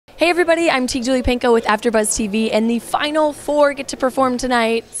Hey everybody, I'm Tiege Dooley-Panko with AfterBuzz TV, and the final four get to perform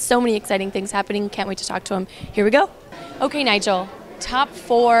tonight. So many exciting things happening. Can't wait to talk to them. Here we go. Okay, Nigel, top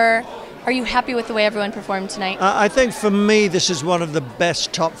four. Are you happy with the way everyone performed tonight? I think for me, this is one of the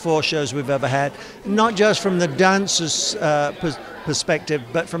best top four shows we've ever had. Not just from the dancers' perspective,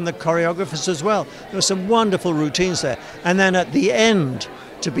 but from the choreographers as well. There were some wonderful routines there. And then at the end,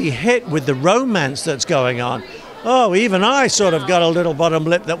 to be hit with the romance that's going on. Oh, even I sort of got a little bottom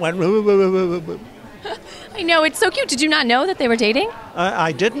lip that went. I know, it's so cute. Did you not know that they were dating?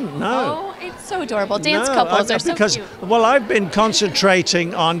 I didn't know. Oh, it's so adorable. Dance couples are so cute. Well, I've been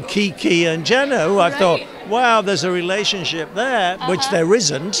concentrating on Kiki and Jenna, who I thought, wow, there's a relationship there, which there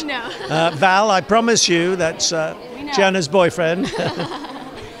isn't. No. Val, I promise you, that's Jenna's boyfriend.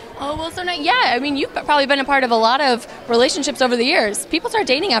 Oh, well, so yeah, I mean, you've probably been a part of a lot of relationships over the years. People start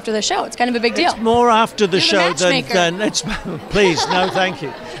dating after the show. It's kind of a big deal. It's more after the show than it's. Please, no, thank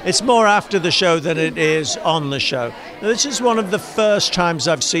you. It's more after the show than it is on the show. This is one of the first times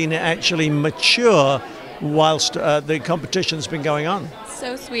I've seen it actually mature whilst the competition's been going on.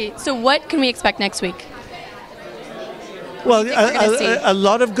 So sweet. So what can we expect next week? Well, a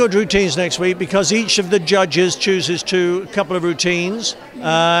lot of good routines next week because each of the judges chooses a couple of routines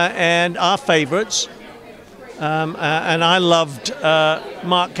and our favorites. And I loved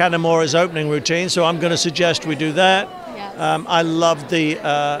Mark Cannamora's opening routine, so I'm going to suggest we do that. Yes. I loved the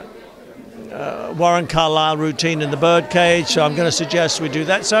Warren Carlyle routine in the birdcage, so I'm going to suggest we do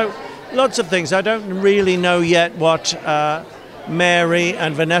that. So lots of things. I don't really know yet what Mary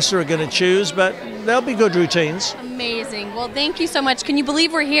and Vanessa are going to choose, but they'll be good routines. Amazing. Well, thank you so much. Can you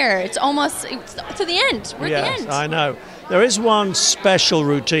believe we're here? It's almost to the end. We're at the end. Yes, I know. There is one special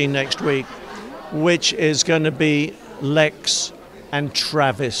routine next week, which is going to be Lex and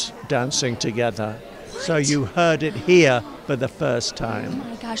Travis dancing together. What? So you heard it here for the first time. Oh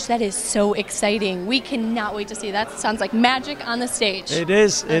my gosh, that is so exciting. We cannot wait to see that. Sounds like magic on the stage. It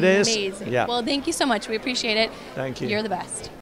is. It is. Amazing. Yeah. Well, thank you so much. We appreciate it. Thank you. You're the best.